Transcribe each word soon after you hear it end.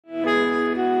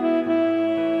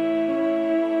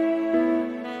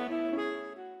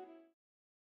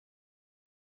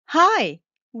Hi,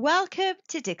 welcome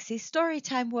to Dixie's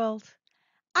Storytime World.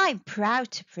 I'm proud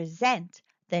to present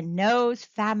The Nose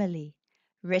Family,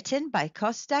 written by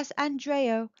Costas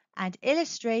Andreou and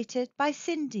illustrated by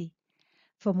Cindy.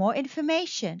 For more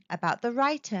information about the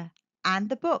writer and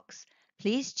the books,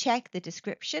 please check the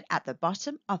description at the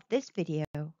bottom of this video.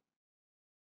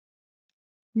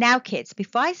 Now kids,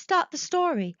 before I start the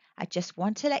story, I just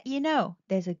want to let you know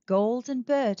there's a golden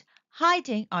bird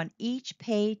hiding on each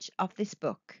page of this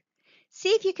book.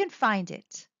 See if you can find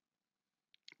it.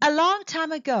 A long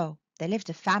time ago, there lived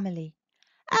a family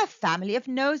of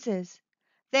noses.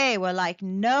 They were like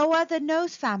no other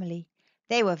nose family.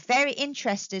 They were very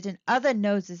interested in other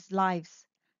noses' lives.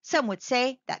 Some would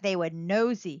say that they were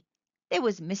nosy. There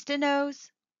was Mr.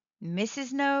 Nose,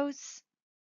 Mrs. Nose,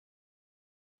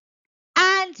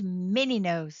 and Minnie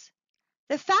Nose.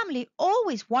 The family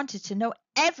always wanted to know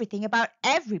everything about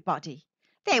everybody.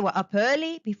 They were up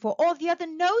early before all the other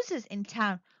noses in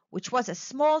town, which was a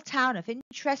small town of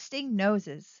interesting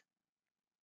noses.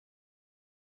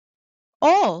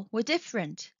 All were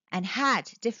different and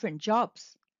had different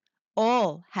jobs.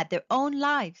 All had their own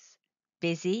lives,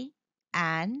 busy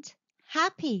and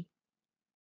happy.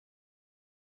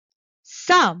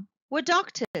 Some were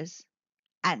doctors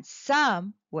and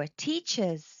some were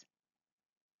teachers.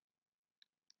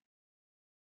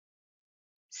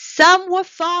 Some were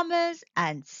farmers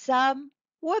and some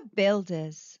were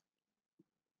builders.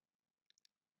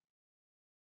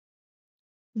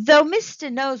 Though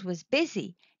Mr. Nose was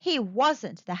busy, he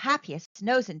wasn't the happiest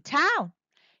nose in town.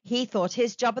 He thought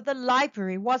his job at the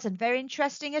library wasn't very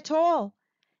interesting at all.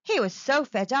 He was so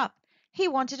fed up, he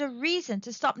wanted a reason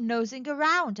to stop nosing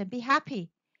around and be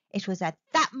happy. It was at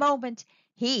that moment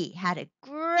he had a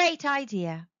great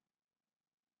idea.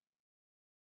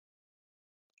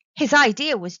 His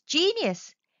idea was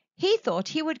genius. He thought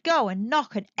he would go and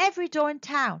knock on every door in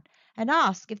town and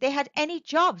ask if they had any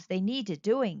jobs they needed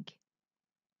doing.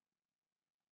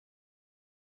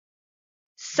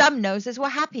 Some noses were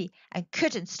happy and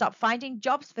couldn't stop finding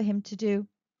jobs for him to do.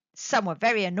 Some were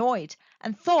very annoyed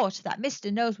and thought that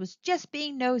Mr. Nose was just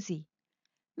being nosy.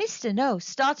 Mr. Nose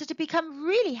started to become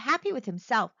really happy with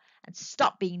himself and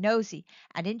stopped being nosy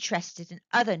and interested in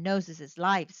other noses'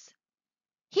 lives.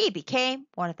 He became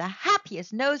one of the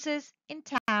happiest noses in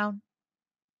town.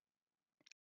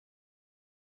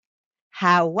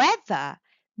 However,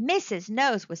 Mrs.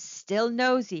 Nose was still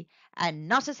nosy and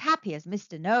not as happy as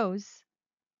Mr. Nose.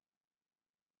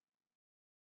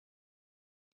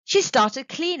 She started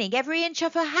cleaning every inch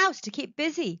of her house to keep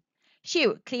busy. She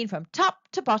would clean from top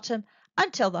to bottom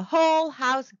until the whole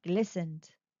house glistened.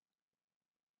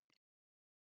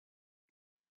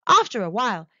 After a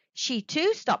while, she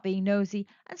too stopped being nosy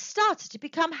and started to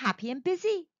become happy and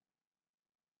busy.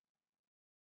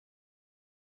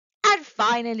 And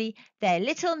finally, their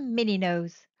little Minnie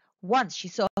Nose. Once she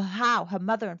saw how her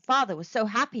mother and father were so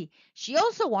happy, she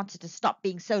also wanted to stop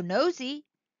being so nosy.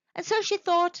 And so she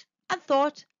thought and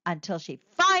thought until she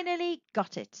finally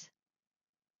got it.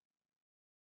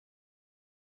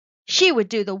 She would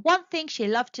do the one thing she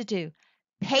loved to do,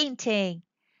 painting.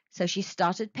 So she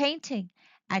started painting,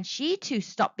 and she too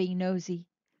stopped being nosy.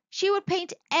 She would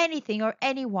paint anything or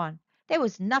anyone. There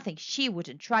was nothing she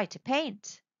wouldn't try to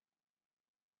paint.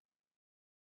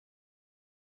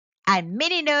 And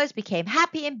Minnie Nose became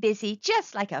happy and busy,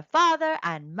 just like her father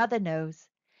and Mother Nose.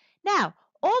 Now,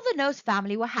 all the Nose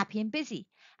family were happy and busy,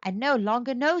 and no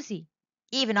longer nosy.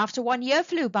 Even after 1 year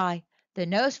flew by, the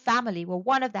Nose family were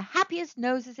one of the happiest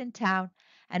noses in town,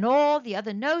 and all the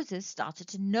other noses started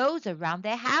to nose around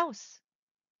their house.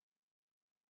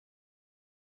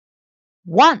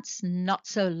 Once, not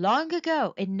so long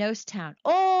ago, in Nosetown,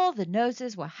 all the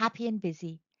noses were happy and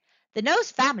busy. The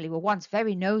Nose family were once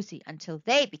very nosy until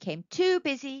they became too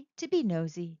busy to be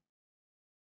nosy.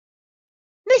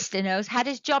 Mr. Nose had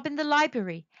his job in the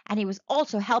library, and he was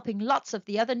also helping lots of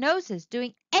the other noses,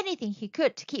 doing anything he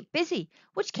could to keep busy,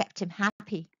 which kept him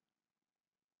happy.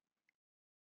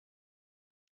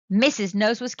 Mrs.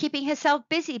 Nose was keeping herself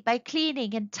busy by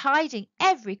cleaning and tidying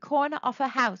every corner of her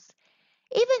house.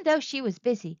 Even though she was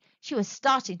busy, she was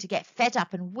starting to get fed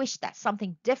up and wished that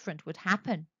something different would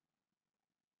happen.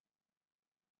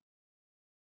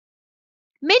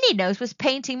 Minnie Nose was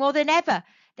painting more than ever.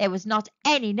 There was not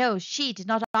any nose she did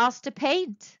not ask to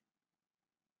paint.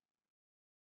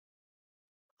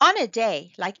 On a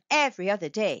day like every other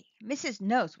day, Mrs.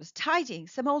 Nose was tidying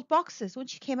some old boxes when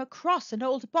she came across an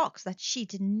old box that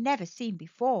she'd never seen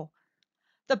before.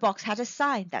 The box had a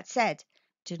sign that said,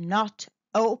 "Do not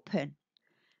open."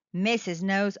 Mrs.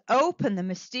 Nose opened the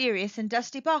mysterious and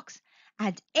dusty box,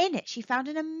 and in it she found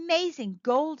an amazing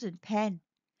golden pen.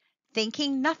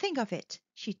 Thinking nothing of it,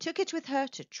 she took it with her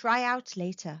to try out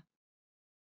later.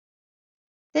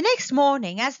 The next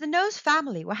morning, as the Nose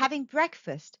family were having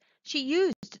breakfast, she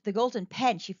used the golden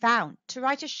pen she found to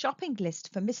write a shopping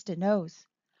list for Mr. Nose.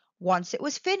 Once it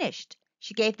was finished,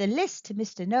 she gave the list to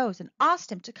Mr. Nose and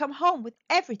asked him to come home with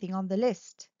everything on the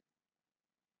list.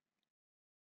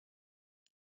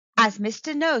 As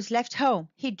Mr. Nose left home,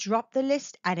 he dropped the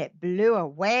list and it blew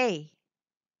away.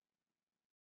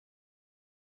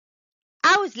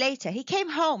 Hours later, he came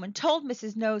home and told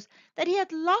Mrs. Nose that he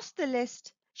had lost the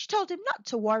list. She told him not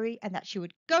to worry and that she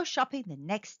would go shopping the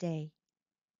next day.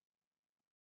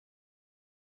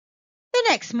 The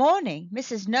next morning,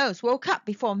 Mrs. Nose woke up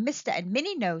before Mr. and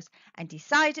Minnie Nose and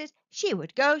decided she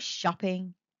would go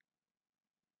shopping.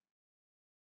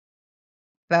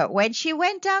 But when she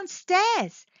went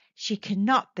downstairs, she could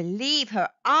not believe her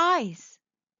eyes.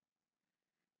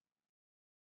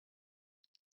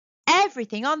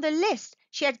 Everything on the list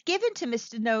she had given to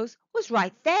Mr. Nose was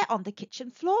right there on the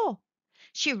kitchen floor.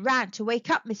 She ran to wake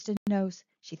up Mr. Nose.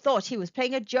 She thought he was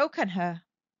playing a joke on her.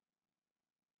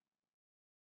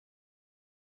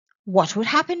 What would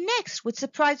happen next would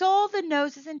surprise all the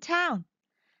noses in town.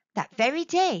 That very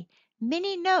day,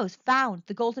 Minnie Nose found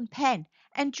the golden pen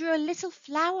and drew a little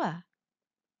flower.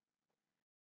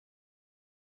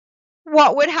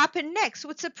 What would happen next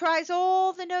would surprise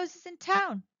all the noses in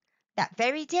town. That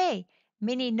very day,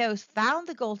 Minnie Nose found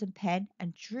the golden pen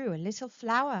and drew a little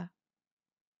flower.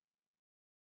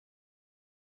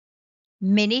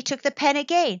 Minnie took the pen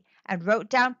again and wrote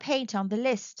down paint on the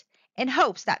list in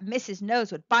hopes that Mrs.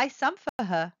 Nose would buy some for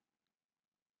her.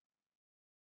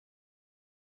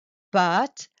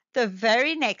 But the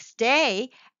very next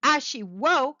day, as she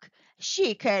woke,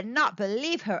 she could not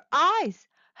believe her eyes.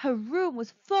 Her room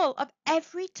was full of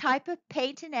every type of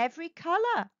paint in every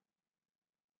color.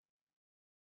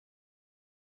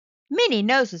 Minnie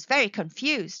Nose was very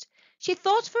confused. She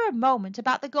thought for a moment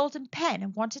about the golden pen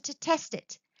and wanted to test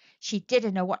it. She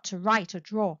didn't know what to write or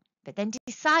draw, but then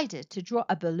decided to draw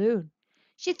a balloon.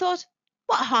 She thought,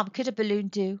 what harm could a balloon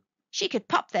do? She could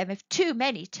pop them if too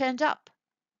many turned up.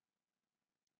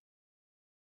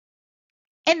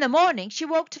 In the morning, she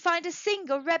woke to find a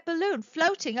single red balloon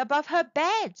floating above her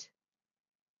bed.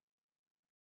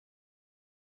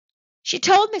 She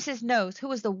told Mrs. Nose, who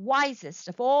was the wisest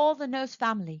of all the Nose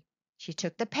family. She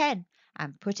took the pen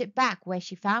and put it back where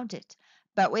she found it,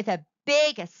 but with a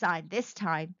bigger sign this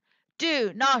time.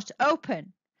 Do not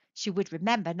open. She would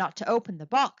remember not to open the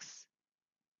box.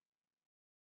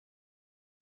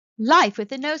 Life with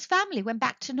the Nose family went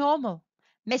back to normal.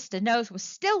 Mr. Nose was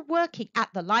still working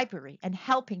at the library and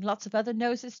helping lots of other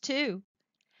noses too.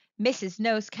 Mrs.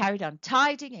 Nose carried on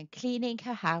tidying and cleaning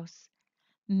her house.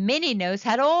 Minnie Nose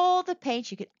had all the paint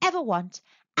she could ever want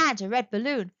and a red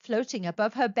balloon floating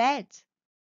above her bed.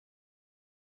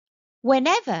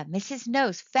 Whenever Mrs.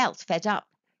 Nose felt fed up,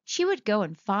 she would go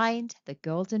and find the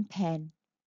golden pen.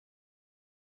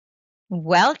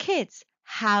 Well, kids,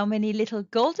 how many little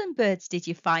golden birds did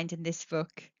you find in this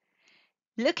book?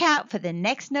 Look out for the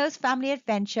next Nose family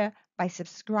adventure by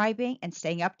subscribing and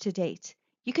staying up to date.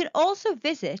 You can also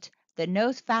visit the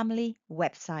Nose family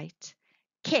website.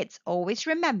 Kids, always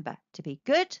remember to be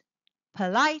good,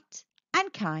 polite,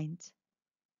 and kind.